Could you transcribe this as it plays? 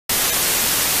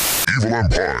Evil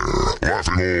Empire,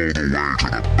 laughing all the way to the bank.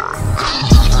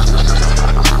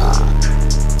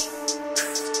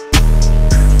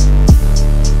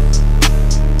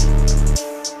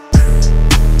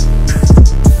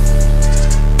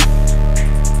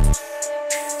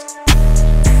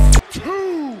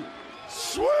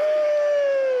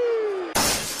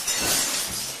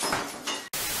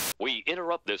 We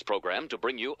interrupt this program to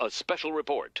bring you a special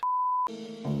report.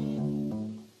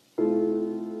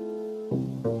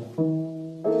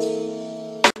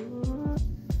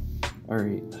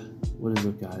 Alright, what is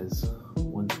up guys?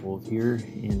 112 here,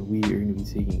 and we are going to be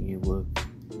taking a look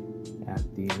at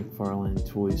the Mcfarlane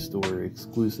Toy Store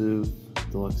exclusive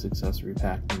Deluxe Accessory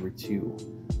Pack number 2.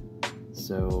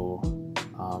 So,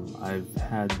 I've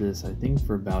had this I think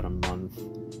for about a month,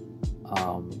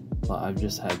 but I've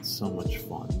just had so much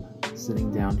fun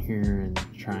sitting down here and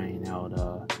trying out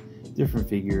different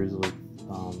figures with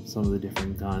some of the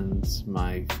different guns.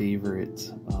 My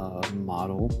favorite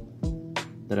model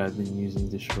that I've been using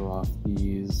to show off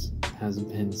these has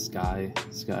been Sky.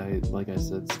 Sky, like I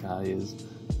said, Sky is,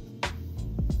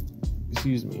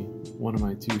 one of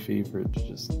my two favorites.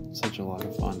 Just such a lot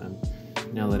of fun,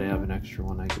 and now that I have an extra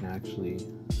one, I can actually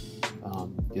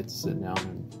get to sit down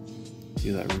and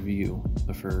do that review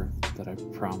of her that I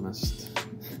promised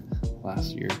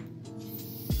last year.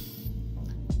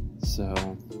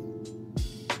 So,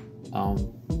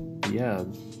 yeah,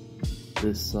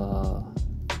 this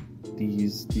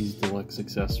these deluxe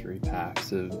accessory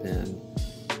packs have been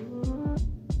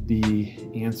the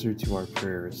answer to our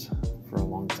prayers for a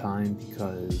long time,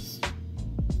 because,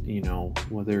 you know,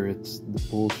 whether it's the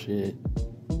bullshit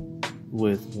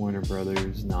with Warner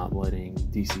Brothers not letting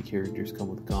DC characters come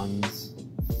with guns,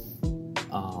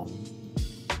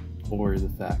 or the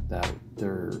fact that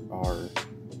there are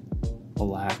a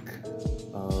lack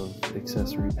of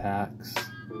accessory packs.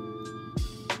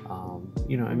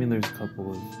 You know, I mean, there's a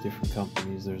couple of different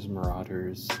companies. There's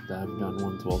Marauders that have done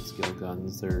 1/12 scale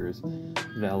guns. There's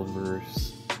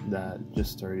Valverse that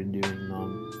just started doing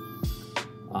them.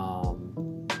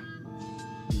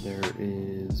 There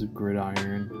is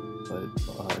Gridiron, but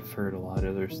I've heard a lot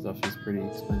of their stuff is pretty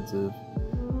expensive.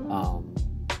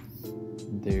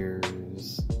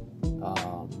 There's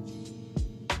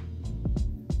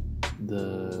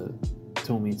the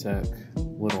Tomy Tech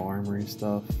Little Armory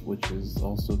stuff, which is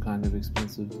also kind of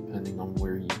expensive depending on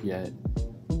where you get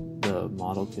the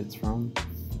model kits from.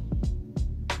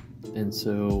 And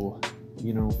so,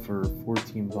 you know, for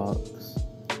 14 bucks,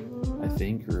 I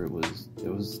think, or it was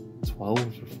 12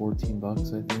 or 14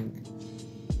 bucks, I think,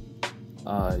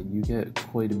 you get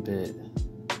quite a bit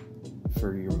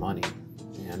for your money,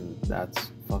 and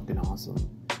that's fucking awesome.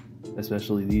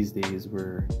 Especially these days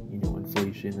where, you know,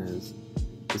 inflation is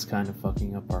kind of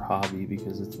fucking up our hobby,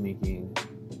 because it's making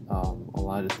a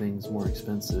lot of things more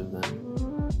expensive than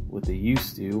what they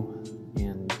used to.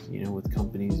 And, you know, with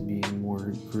companies being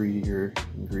more greedier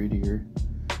and greedier,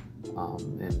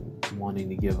 and wanting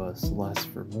to give us less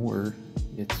for more,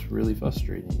 it's really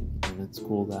frustrating. And it's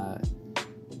cool that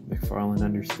Mcfarlane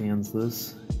understands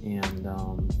this. And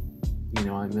you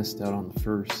know, I missed out on the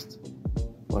first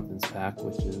weapons pack,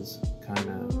 which is kind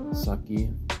of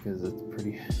sucky because it's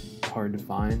pretty hard to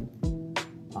find.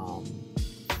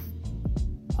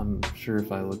 I'm sure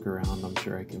if I look around, I'm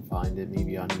sure I can find it.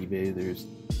 Maybe on eBay there's,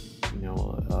 you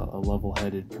know, a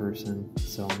level-headed person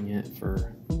selling it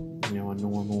for, you know, a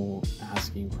normal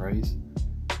asking price.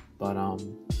 But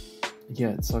yeah,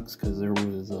 it sucks because there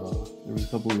was a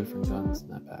couple of different guns in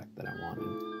that pack that I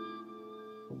wanted,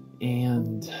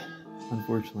 and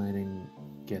unfortunately I didn't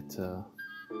get to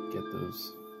get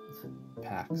those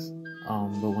packs.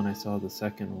 But when I saw the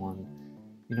second one,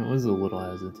 you know, I was a little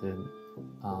hesitant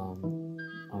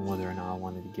on whether or not I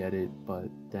wanted to get it, but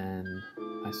then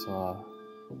I saw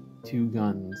two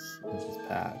guns in this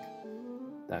pack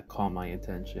that caught my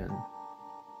attention,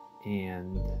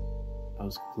 and I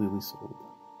was completely sold.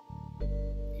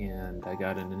 And I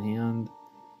got it in hand,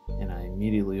 and I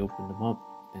immediately opened them up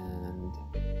and,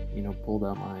 you know, pulled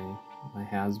out my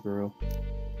Hasbro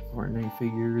Fortnite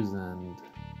figures and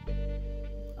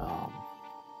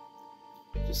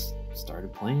just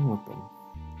started playing with them.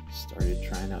 Started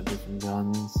trying out different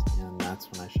guns, and that's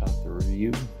when I shot the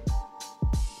review.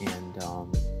 And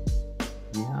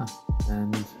yeah,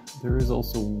 and there is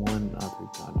also one other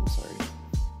gun, I'm sorry.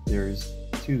 There's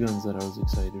two guns that I was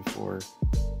excited for,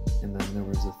 and then there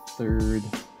was a third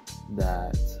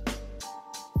that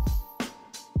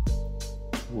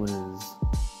was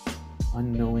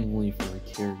unknowingly for a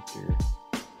character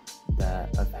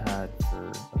that I've had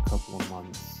for a couple of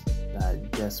months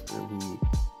that desperately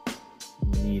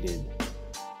needed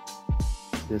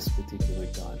this particular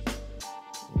gun,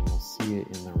 and you'll see it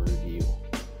in the review.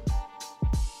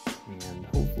 And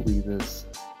hopefully this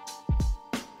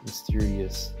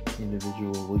mysterious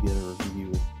individual will get a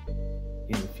review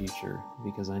in the future,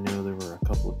 because I know there were a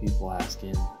couple of people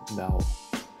asking about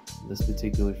this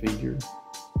particular figure,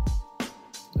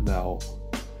 about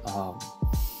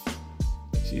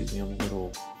excuse me, I'm a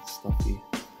little stuffy.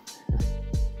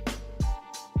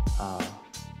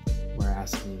 We're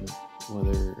asking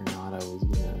whether or not I was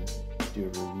gonna do a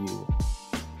review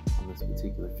on this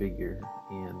particular figure,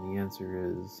 and the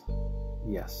answer is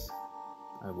yes,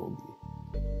 I will be.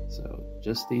 So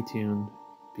just stay tuned,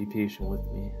 be patient with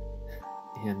me,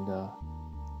 and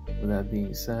with that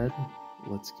being said,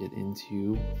 let's get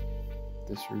into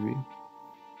this review.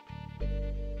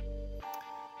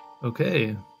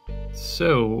 Okay,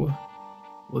 so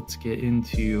let's get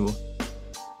into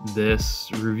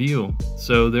this review.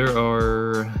 So there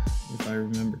are, if I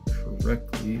remember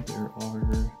correctly, there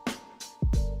are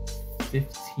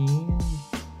 15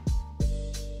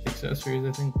 accessories,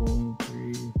 I think. 1,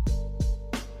 3.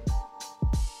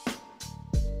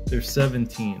 There's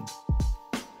 17.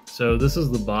 So this is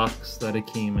the box that it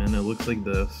came in. It looks like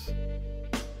this.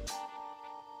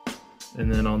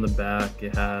 And then on the back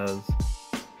it has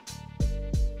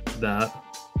that,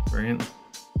 right?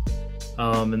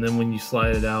 And then when you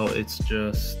slide it out, it's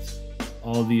just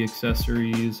all the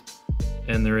accessories,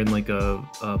 and they're in like a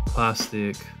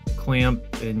plastic clamp,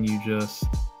 and you just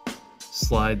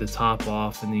slide the top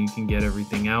off, and then you can get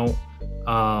everything out.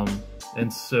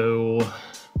 And so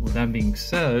with that being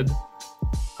said,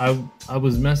 I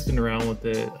was messing around with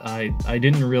it. I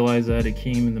didn't realize that it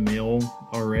came in the mail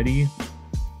already,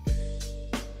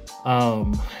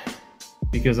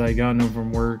 because I got home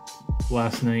from work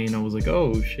last night and I was like,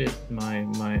 oh shit, my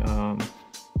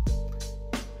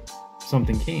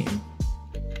something came,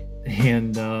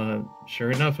 and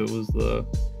sure enough, it was the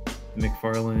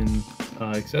Mcfarlane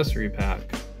accessory pack.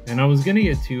 And I was gonna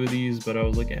get 2 of these, but I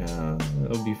was like, yeah,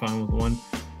 I'll be fine with 1,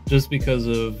 just because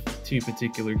of 2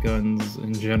 particular guns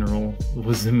in general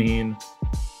was the main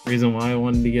reason why I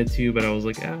wanted to get 2, but I was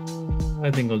like, I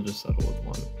think I'll just settle with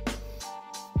 1.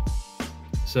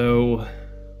 So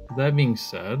that being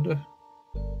said,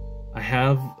 I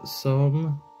have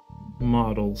some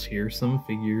models here, some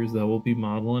figures that will be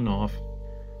modeling off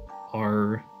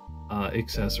our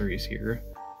accessories here.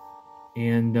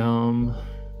 And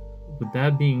with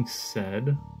that being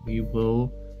said, we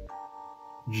will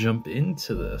jump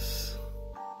into this.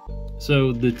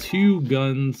 So the 2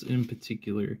 guns in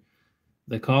particular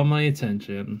that caught my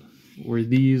attention were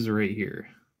these right here.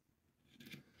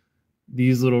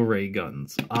 These little ray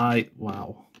guns.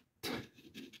 Wow.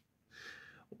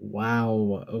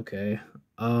 Wow, okay.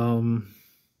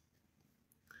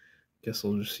 Guess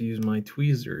I'll just use my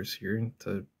tweezers here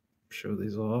to show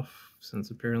these off,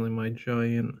 since apparently my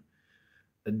giant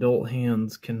adult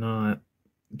hands cannot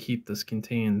keep this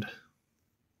contained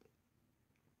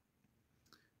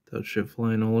without shit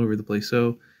flying all over the place.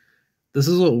 So this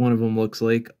is what one of them looks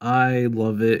like. I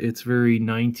love it. It's very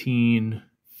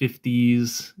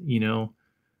 1950s, you know,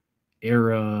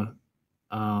 era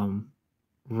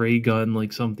ray gun,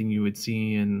 like something you would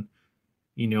see in,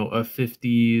 you know, a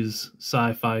 50s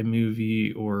sci-fi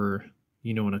movie, or,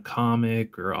 you know, in a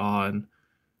comic, or on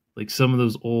like some of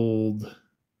those old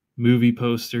movie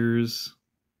posters.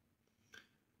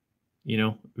 You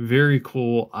know, very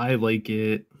cool. I like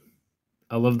it.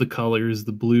 I love the colors.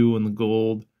 The blue and the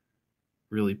gold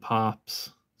really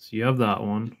pops. So you have that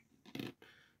one.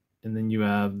 And then you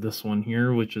have this one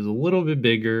here, which is a little bit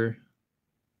bigger.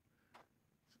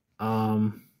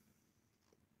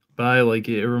 But I like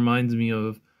it. It reminds me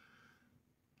of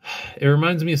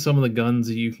some of the guns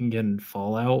that you can get in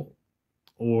Fallout,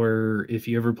 or if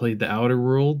you ever played the Outer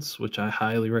Worlds, which I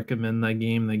highly recommend that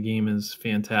game. That game is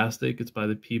fantastic. It's by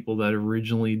the people that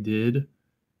originally did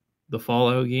the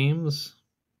Fallout games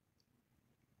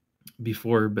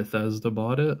before Bethesda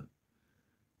bought it.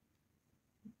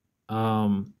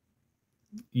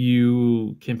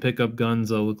 You can pick up guns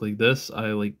that look like this.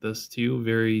 I like this too.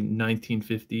 Very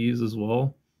 1950s as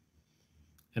well.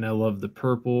 And I love the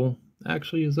purple.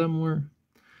 Actually, is that more?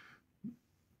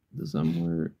 Does that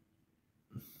more?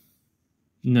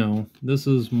 No, this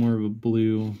is more of a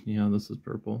blue. Yeah, this is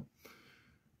purple.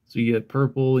 So you get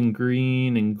purple and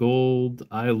green and gold.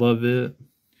 I love it.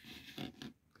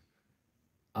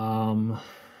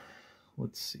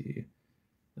 Let's see.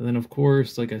 And then, of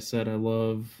course, like I said, I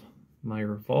love my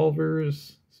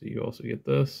revolvers. So you also get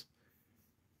this.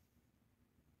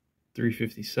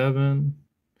 357.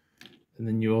 And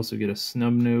then you also get a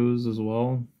snub nose as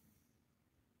well.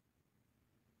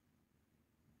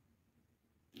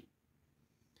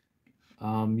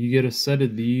 You get a set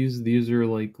of these. These are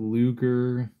like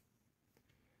Luger.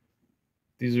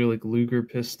 These are like Luger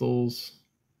pistols.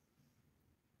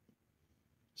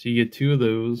 So you get 2 of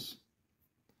those.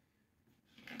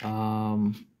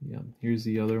 Yeah, here's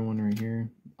the other one right here.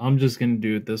 I'm just gonna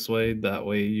do it this way. That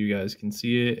way you guys can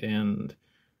see it, and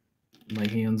my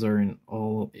hands aren't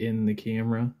all in the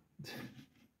camera.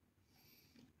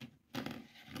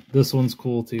 This one's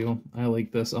cool too. I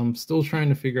like this. I'm still trying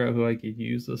to figure out who I could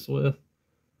use this with.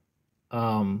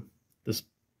 This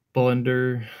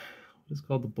blender, what is it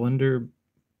called? The Blender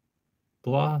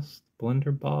Blast?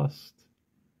 Blender Boss.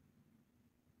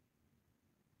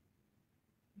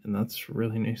 And that's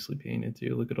really nicely painted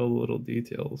too. Look at all the little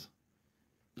details.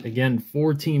 Again,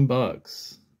 14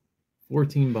 bucks.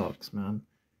 14 bucks, man.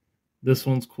 This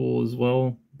one's cool as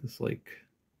well. This like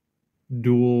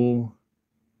dual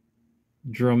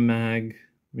drum mag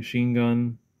machine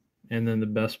gun. And then the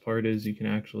best part is you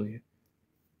can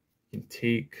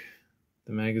take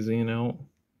the magazine out.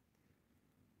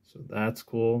 So that's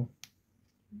cool.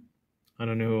 I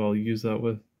don't know who I'll use that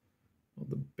with. Oh,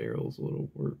 the barrel's a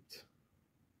little warped.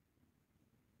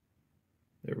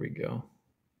 There we go.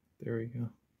 There we go.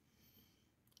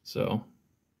 So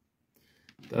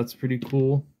that's pretty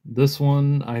cool. This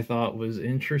one I thought was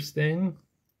interesting.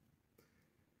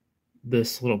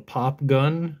 This little pop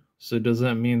gun. So does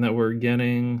that mean that we're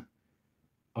getting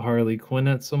a Harley Quinn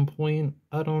at some point?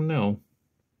 I don't know.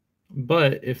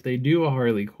 But if they do a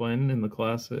Harley Quinn in the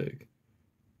classic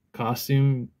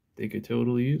costume, they could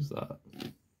totally use that.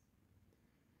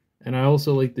 And I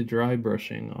also like the dry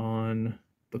brushing on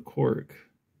the cork.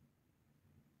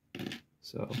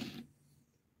 So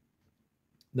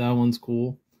that one's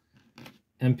cool.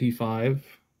 MP5.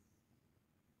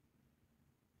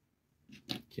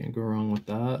 Can't go wrong with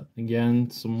that. Again,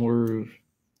 some more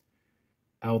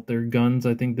out there guns.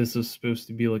 I think this is supposed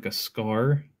to be like a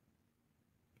Scar,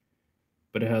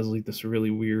 but it has like this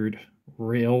really weird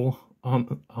rail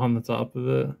on the top of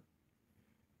it,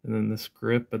 and then this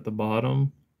grip at the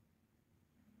bottom.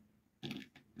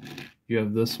 You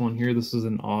have this one here. This is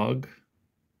an AUG.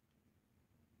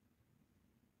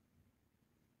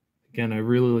 Again, I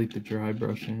really like the dry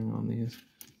brushing on these.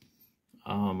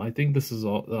 I think this is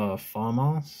all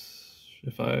FAMAS,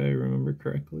 if I remember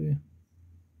correctly.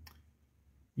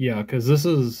 Yeah, because this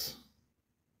is...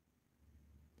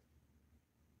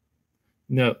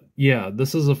 No, yeah,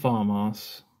 this is a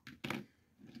FAMAS.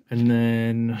 And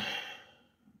then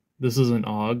this is an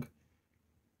AUG.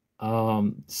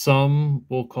 Some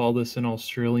will call this an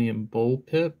Australian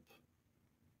bullpip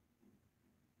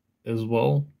as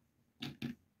well.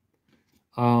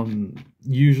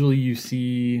 Usually you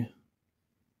see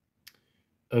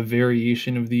a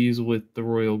variation of these with the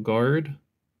Royal Guard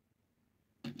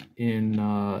in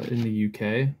the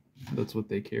UK. That's what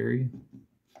they carry.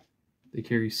 They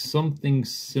carry something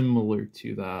similar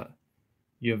to that.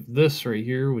 You have this right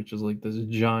here, which is like this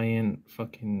giant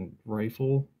fucking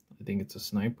rifle. I think it's a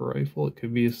sniper rifle. It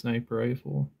could be a sniper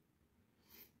rifle.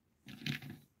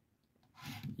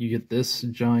 You get this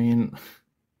giant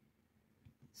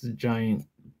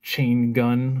chain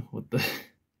gun with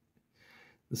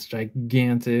this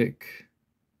gigantic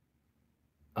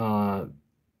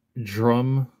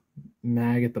drum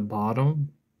mag at the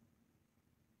bottom.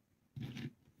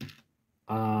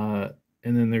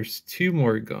 And then there's 2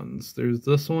 more guns. There's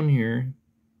this one here,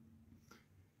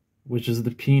 which is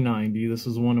the P90. This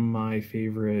is one of my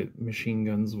favorite machine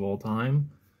guns of all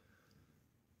time.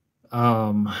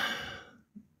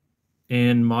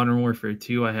 In Modern Warfare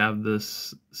 2, I have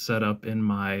this set up in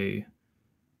my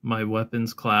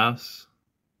weapons class.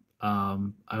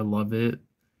 I love it.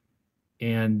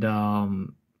 And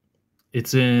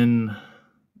it's in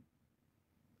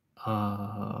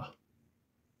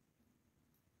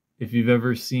if you've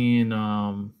ever seen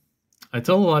I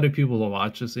tell a lot of people to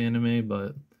watch this anime,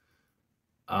 but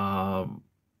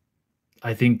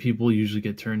I think people usually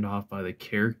get turned off by the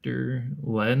character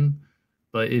Len.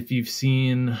 But if you've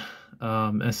seen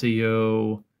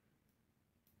SAO,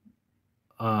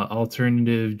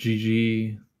 Alternative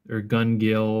GG, or Gun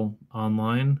Gale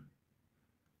Online,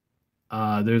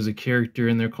 there's a character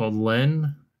in there called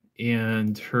Len,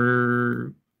 and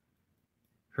her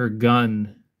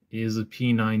gun is a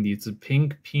P90. It's a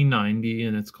pink P90,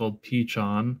 and it's called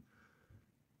Peachon.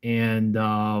 And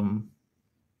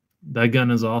that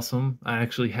gun is awesome. I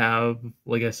actually have,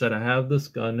 like I said, I have this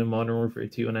gun in Modern Warfare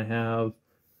 2, and I have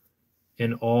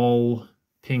an all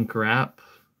pink wrap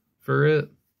for it,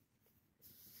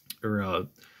 or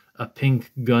a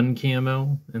pink gun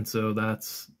camo. And so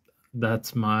that's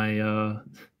my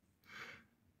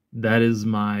that is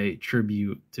my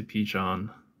tribute to Peachon.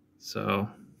 So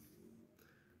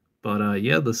But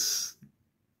yeah, this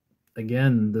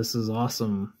is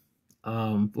awesome.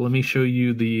 Let me show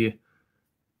you the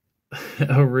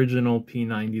original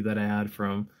P90 that I had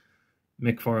from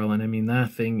Mcfarlane. I mean,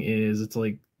 that thing it's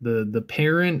like the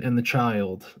parent and the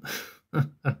child.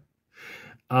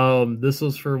 This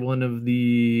was for one of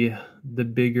the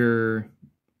bigger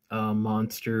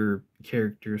monster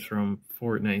characters from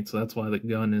Fortnite, so that's why the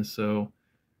gun is so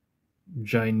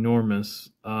ginormous.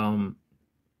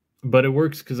 But it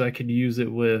works because I could use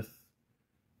it with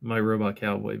my robot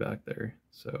cowboy back there.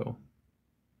 So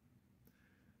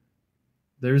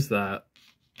there's that.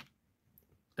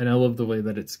 And I love the way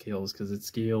that it scales, because it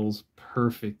scales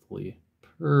perfectly.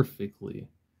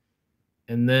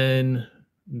 And then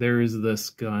there is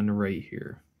this gun right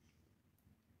here,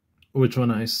 which when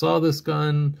I saw this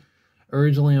gun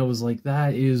originally, I was like,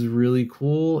 that is really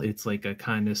cool. It's like a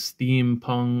kind of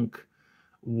steampunk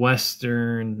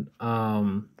Western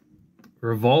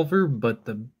revolver, but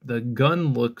the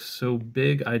gun looks so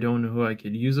big, I don't know who I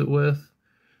could use it with.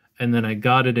 And then I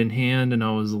got it in hand and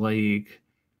I was like,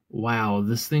 wow,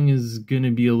 this thing is gonna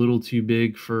be a little too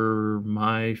big for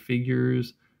my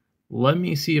figures. Let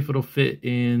me see if it'll fit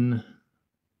in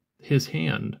his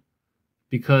hand.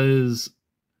 Because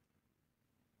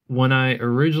when I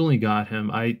originally got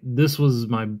him, this was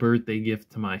my birthday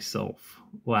gift to myself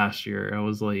last year. I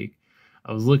was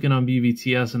looking on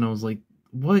BBTS and I was like,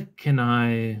 what can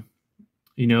I,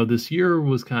 this year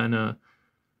was kind of,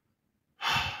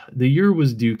 the year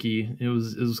was dookie. It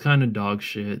was kind of dog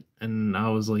shit. And I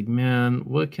was like, man,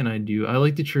 what can I do? I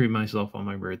like to treat myself on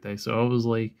my birthday. So I was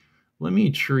like, let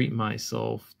me treat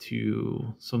myself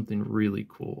to something really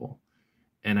cool.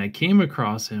 And I came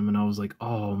across him and I was like,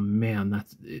 oh man,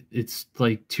 it's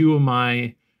like two of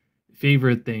my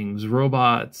favorite things,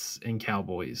 robots and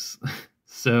cowboys.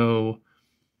 So,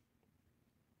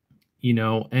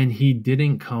 and he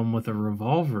didn't come with a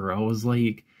revolver. I was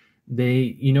like,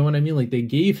 you know what I mean? Like, they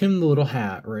gave him the little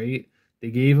hat, right? They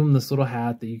gave him this little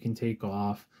hat that you can take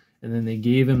off. And then they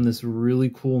gave him this really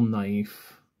cool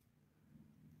knife.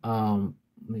 Let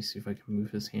me see if I can move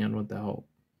his hand without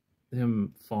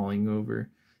him falling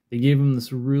over. They gave him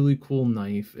this really cool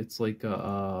knife. It's like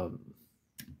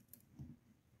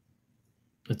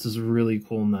it's this really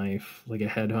cool knife, like a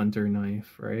headhunter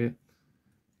knife, right?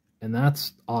 And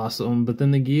that's awesome. But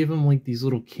then they gave him like these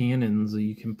little cannons that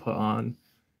you can put on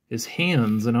his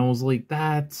hands, and I was like,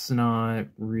 that's not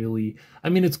really, I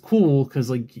mean, it's cool because,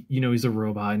 like, he's a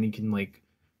robot and he can like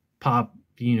pop,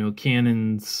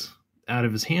 cannons out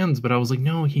of his hands, but I was like,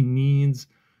 no, he needs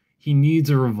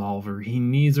a revolver. He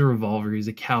needs a revolver. He's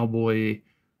a cowboy.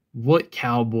 What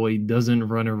cowboy doesn't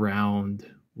run around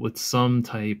with some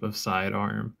type of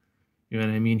sidearm? You know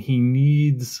what I mean? He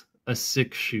needs a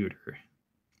 6-shooter.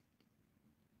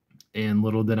 And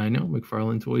little did I know,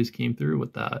 Mcfarlane Toys came through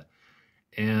with that.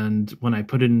 And when I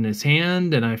put it in his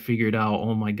hand and I figured out,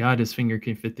 oh my God, his finger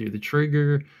can fit through the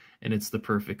trigger and it's the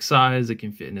perfect size, it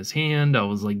can fit in his hand, I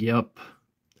was like, yep.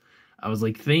 I was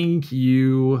like, thank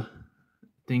you,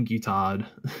 Todd.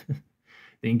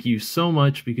 Thank you so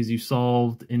much, because you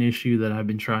solved an issue that I've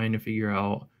been trying to figure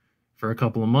out for a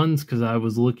couple of months, because I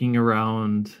was looking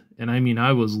around, and I mean,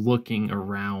 I was looking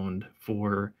around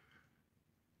for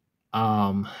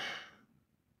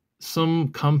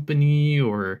some company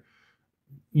or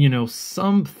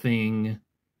something,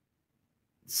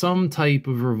 some type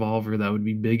of revolver that would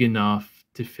be big enough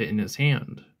to fit in his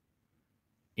hand.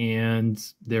 And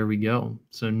there we go.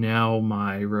 So now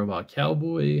my robot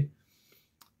cowboy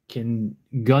can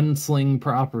gunsling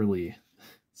properly.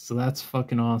 So that's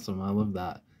fucking awesome. I love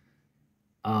that.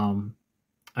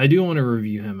 I do want to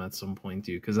review him at some point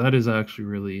too, because that is actually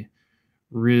really,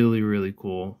 really, really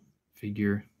cool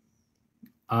figure.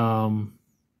 But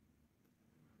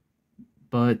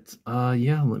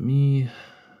yeah, let me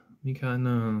kind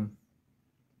of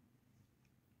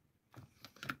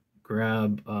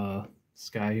grab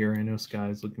Sky here. I know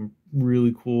Sky's looking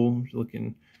really cool. She's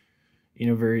looking,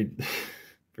 very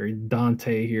very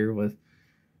Dante here with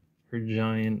her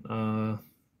giant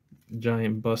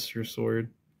Buster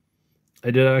sword. I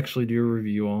did actually do a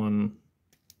review on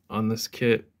this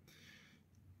kit.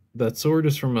 That sword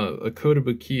is from a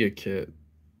Kotobukiya kit.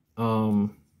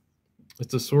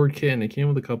 It's a sword kit and it came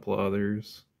with a couple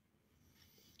others.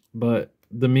 But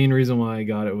the main reason why I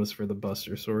got it was for the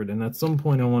Buster sword. And at some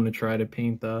point I want to try to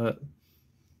paint that,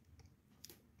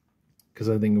 because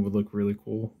I think it would look really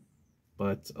cool.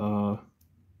 But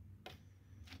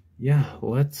yeah,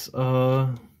 let's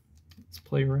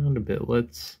play around a bit.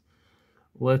 Let's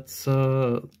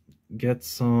get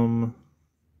some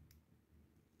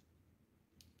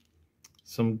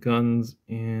guns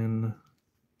in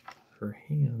her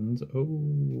hand. guns.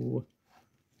 Oh,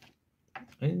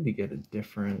 I need to get a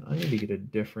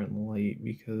different light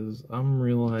because I'm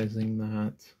realizing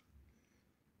that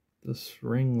this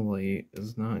ring light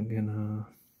is not gonna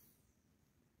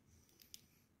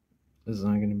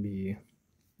be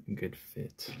a good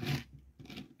fit.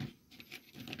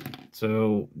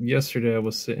 So yesterday I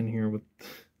was sitting here with,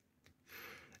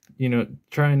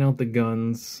 trying out the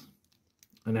guns,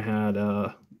 and I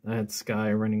had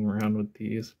Sky running around with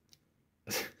these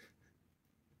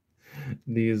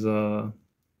the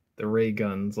ray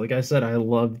guns. Like I said, I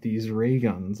love these ray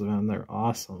guns, man. They're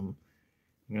awesome.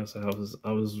 So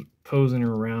I was posing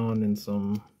around in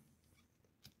some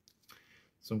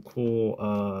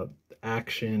cool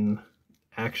action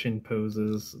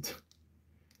poses.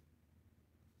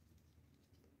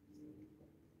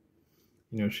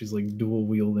 She's like dual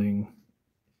wielding,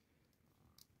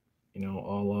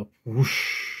 all up,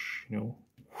 whoosh,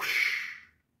 whoosh,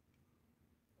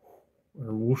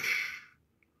 or whoosh.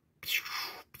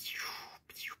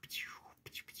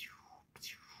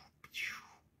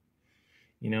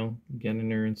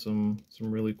 Getting her in some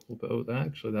really cool pose.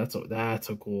 Actually, that's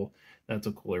a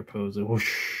cooler pose. Whoosh.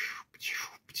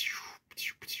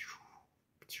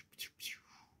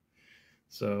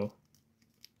 So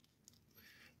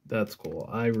that's cool.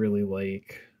 I really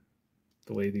like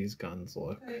the way these guns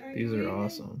look. These are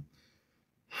awesome.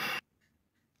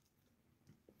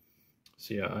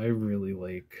 So yeah, I really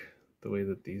like the way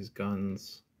that these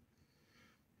guns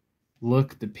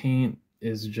look. The paint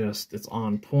is just, it's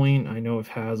on point. I know if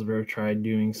Hasbro tried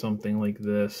doing something like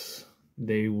this,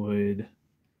 they would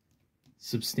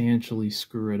substantially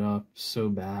screw it up so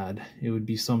bad. It would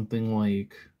be something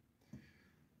like,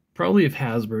 probably if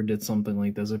Hasbro did something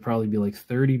like this, it'd probably be like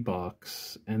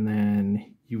 $30, and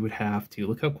then you would have to,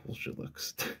 look how cool she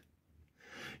looks.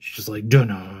 She's just like,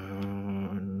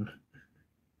 dun-dun.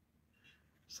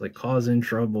 It's like causing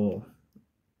trouble.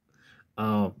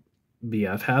 But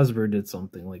yeah, if Hasbro did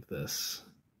something like this,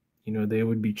 they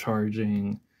would be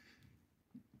charging,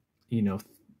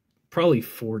 probably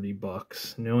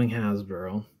 $40, knowing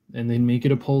Hasbro, and they'd make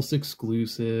it a Pulse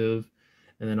exclusive,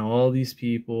 and then all these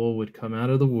people would come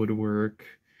out of the woodwork,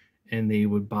 and they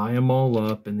would buy them all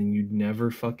up, and then you'd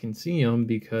never fucking see them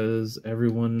because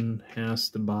everyone has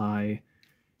to buy,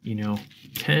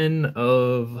 10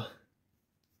 of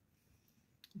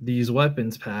these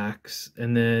weapons packs,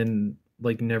 and then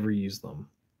like never use them.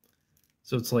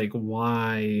 So it's like,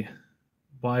 why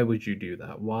would you do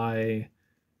that? Why,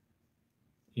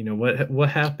 what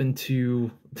happened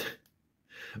to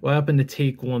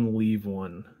take one, leave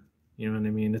one? You know what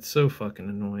I mean? It's so fucking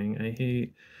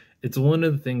annoying. It's one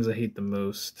of the things I hate the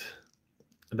most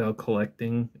about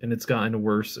collecting, and it's gotten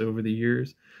worse over the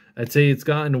years. I'd say it's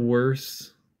gotten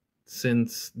worse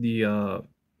since the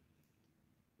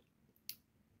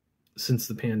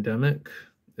pandemic.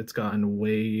 It's gotten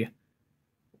way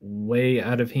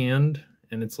out of hand,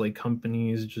 and it's like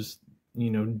companies just,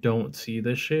 don't see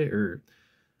this shit, or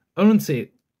I wouldn't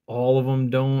say all of them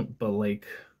don't, but like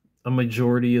a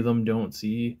majority of them don't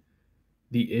see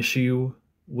the issue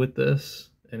with this.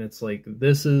 And it's like,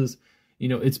 this is,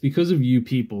 it's because of you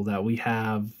people that we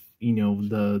have,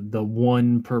 the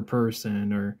 1 per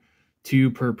person or 2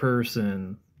 per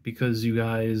person, because you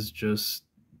guys just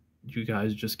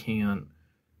can't,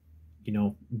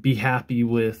 be happy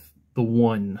with the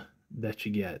 1 that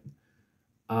you get.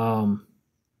 So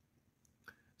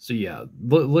yeah,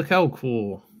 look how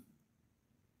cool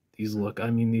these look.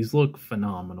 I mean, these look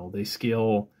phenomenal. They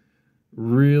scale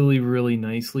really, really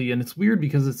nicely, and it's weird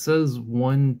because it says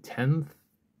 1/10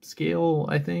 scale,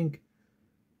 I think,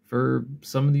 for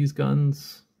some of these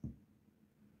guns.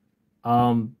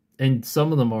 And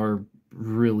some of them are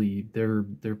really, they're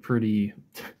pretty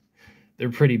they're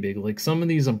pretty big. Like some of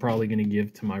these I'm probably going to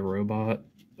give to my robot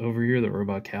over here, the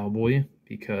robot cowboy,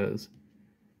 because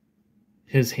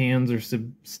his hands are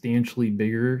substantially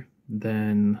bigger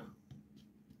than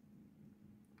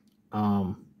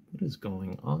what is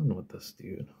going on with this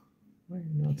dude? Why are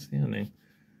you not standing?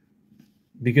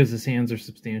 Because his hands are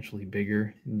substantially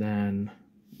bigger than,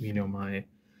 my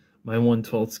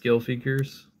 1/12 scale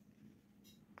figures.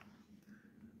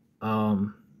 But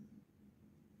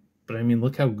I mean,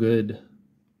 look how good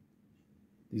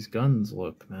these guns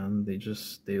look, man. They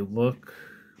look,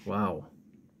 wow.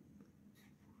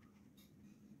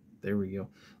 There we go.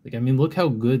 Like, I mean, look how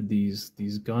good these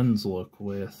guns look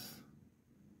with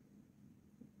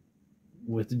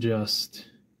just,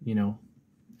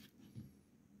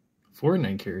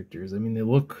 Fortnite characters. I mean, they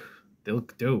look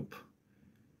dope.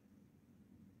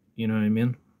 You know what I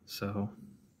mean? So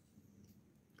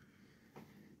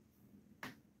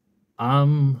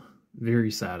I'm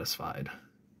very satisfied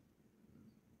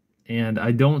And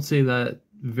I don't say that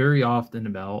very often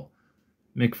about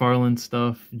Mcfarlane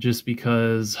stuff, just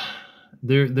because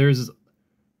there's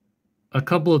a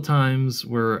couple of times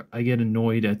where I get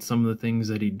annoyed at some of the things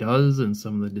that he does and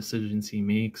some of the decisions he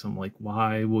makes. I'm like,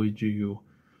 why would you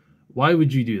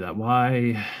do that?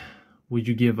 Why would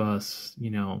you give us,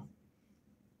 you know,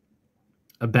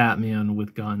 a Batman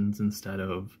with guns instead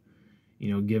of,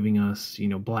 you know, giving us, you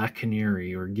know, Black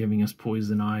Canary, or giving us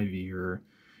Poison Ivy, or,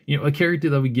 you know, a character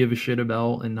that we give a shit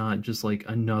about, and not just like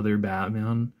another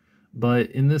Batman.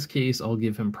 But in this case, I'll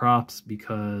give him props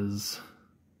because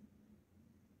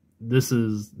this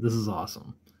is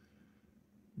awesome.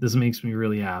 This makes me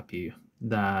really happy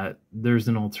that there's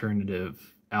an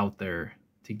alternative out there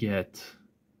to get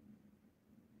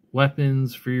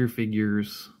weapons for your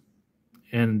figures.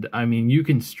 And I mean, you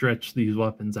can stretch these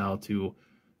weapons out to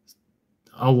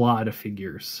a lot of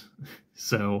figures.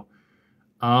 So,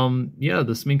 yeah,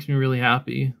 this makes me really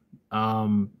happy.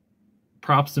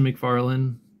 Props to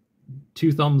Mcfarlane.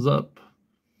 2 thumbs up.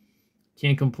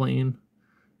 Can't complain.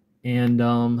 And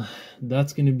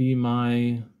that's going to be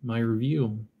my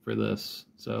review for this.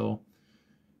 So,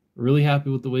 really happy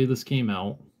with the way this came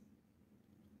out.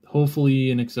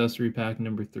 Hopefully an accessory pack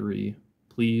number 3.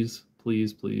 Please,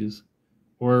 please, please.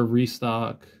 Or a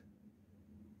restock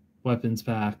weapons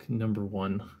pack number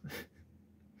 1.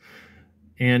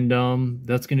 And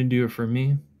that's going to do it for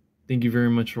me. Thank you very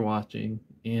much for watching.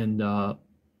 And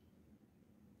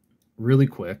really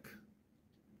quick,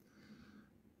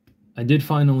 I did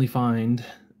finally find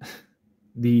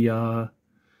the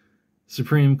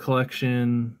Supreme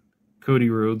Collection Cody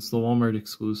Rhodes, the Walmart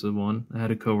exclusive one. I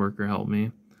had a coworker help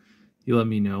me. He let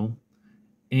me know.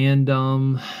 And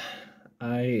oh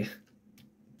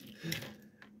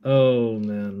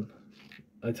man,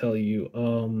 I tell you,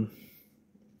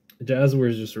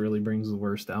 Jazzwares just really brings the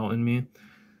worst out in me.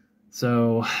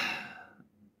 So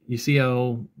you see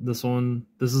how this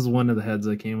is one of the heads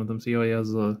that came with him. See how he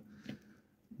has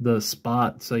the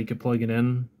spot so you can plug it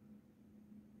in?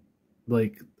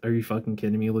 Like, are you fucking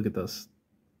kidding me? Look at this.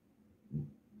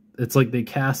 It's like they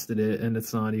casted it and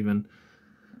it's not even.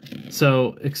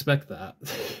 So expect that.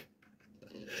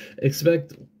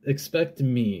 expect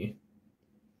me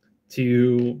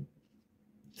to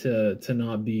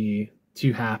not be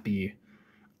too happy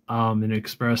and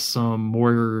express some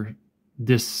more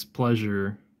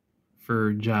displeasure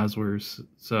for Jazzwares.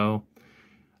 So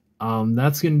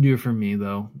that's gonna do it for me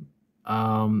though.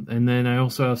 And then I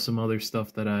also have some other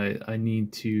stuff that I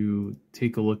need to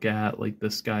take a look at, like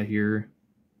this guy here,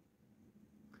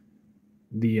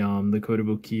 the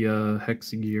Kotobukiya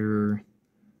Hexagear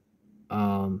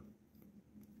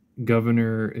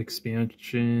Governor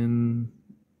expansion,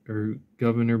 or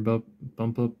Governor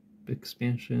bump up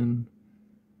expansion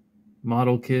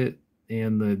model kit,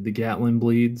 and the Gatlin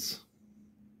bleeds.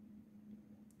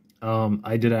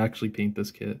 I did actually paint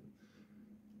this kit,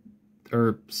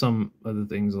 or some other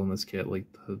things on this kit, like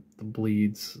the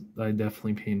bleeds. I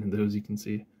definitely painted those. You can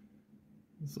see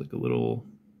it's like a little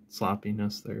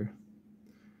sloppiness there.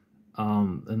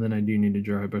 And then I do need to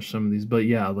dry brush some of these, but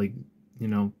yeah, like, you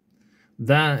know,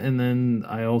 that. And then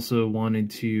I also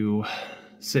wanted to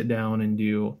sit down and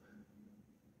do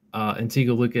and take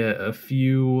a look at a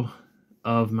few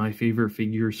of my favorite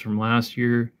figures from last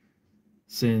year,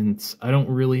 since I don't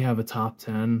really have a top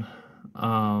 10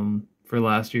 for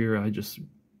last year. I just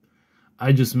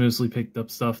mostly picked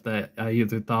up stuff that I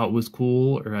either thought was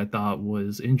cool or I thought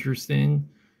was interesting,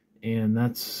 and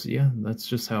that's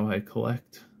just how I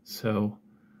collect. So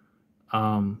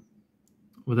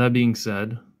with that being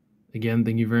said, again,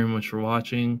 thank you very much for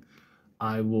watching.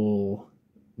 I will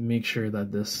make sure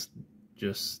that this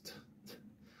just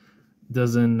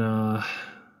doesn't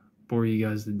bore you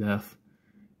guys to death.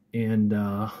 And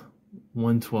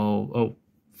 112, oh,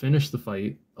 finish the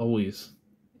fight always.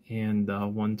 And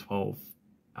 112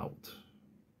 out.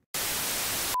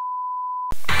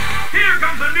 Here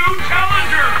comes a new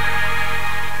challenger!